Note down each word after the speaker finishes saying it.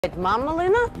Mom,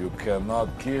 Melina? You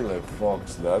cannot kill a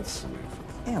fox that swift.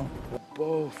 Ew.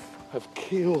 Both have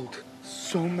killed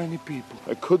so many people.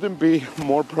 I couldn't be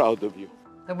more proud of you.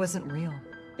 That wasn't real.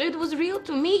 It was real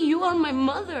to me. You are my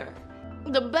mother.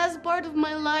 The best part of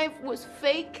my life was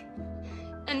fake,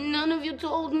 and none of you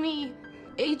told me.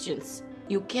 Agents,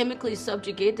 you chemically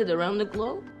subjugated around the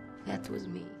globe? That was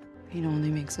me. Pain only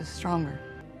makes us stronger.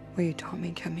 What you taught me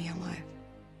kept me alive.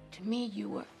 To me, you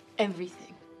were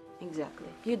everything. Exactly.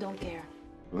 You don't care.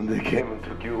 When they came and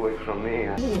took you away from me,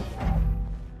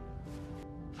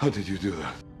 How did you do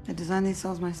that? I designed these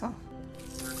cells myself.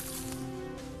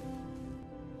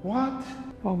 What?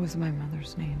 What was my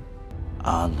mother's name?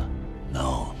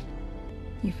 Unknown.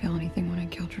 You feel anything when I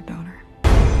killed your daughter?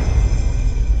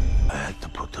 I had to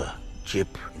put a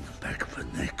chip in the back of her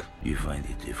neck. You find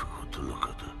it difficult to look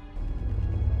at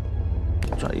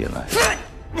her. Try your knife.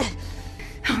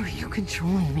 How are you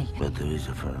controlling me? But there is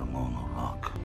a pheromone